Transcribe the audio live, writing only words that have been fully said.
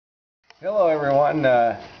Hello everyone,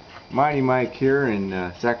 Mighty Mike here in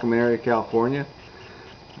Sacramento, California.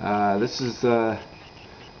 This is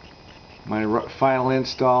my final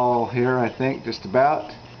install here, I think, just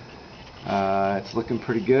about. It's looking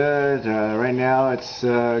pretty good. Right now it's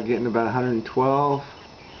getting about 112,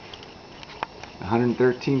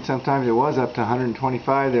 113 sometimes. It was up to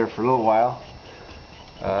 125 there for a little while.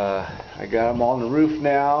 I got them on the roof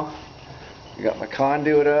now. I got my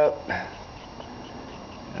conduit up.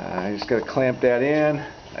 I just got to clamp that in.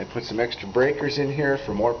 I put some extra breakers in here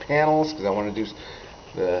for more panels because I want to do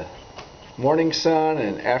the morning sun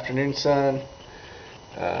and afternoon sun.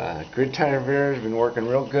 Grid timer inverter has been working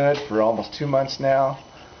real good for almost 2 months now.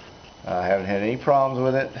 I haven't had any problems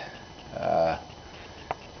with it.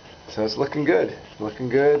 So it's looking good. Looking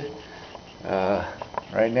good.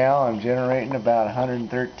 Right now I'm generating about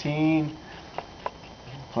 113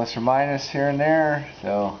 plus or minus here and there.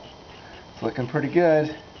 So it's looking pretty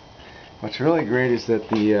good. What's really great is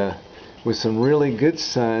that with some really good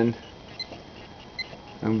sun,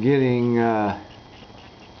 I'm getting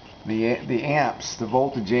the amps, the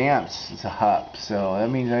voltage amps is up. So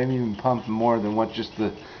that means I'm even pumping more than what just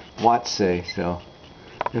the watts say. So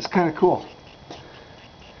it's kind of cool.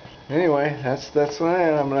 Anyway, that's what I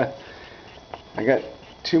am. I got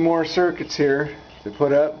 2 more circuits here to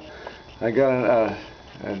put up. I got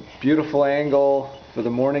a beautiful angle for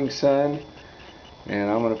the morning sun.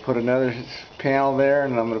 And I'm going to put another panel there,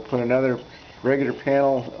 and I'm going to put another regular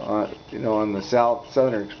panel on the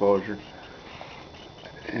southern exposure,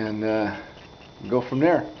 and go from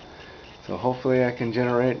there. So hopefully I can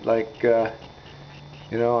generate, like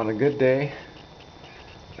on a good day,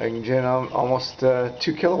 I can generate almost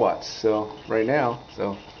 2 kilowatts. So right now,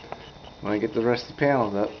 so when I get the rest of the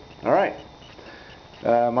panels up. All right,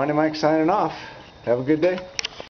 Mighty Mike signing off. Have a good day.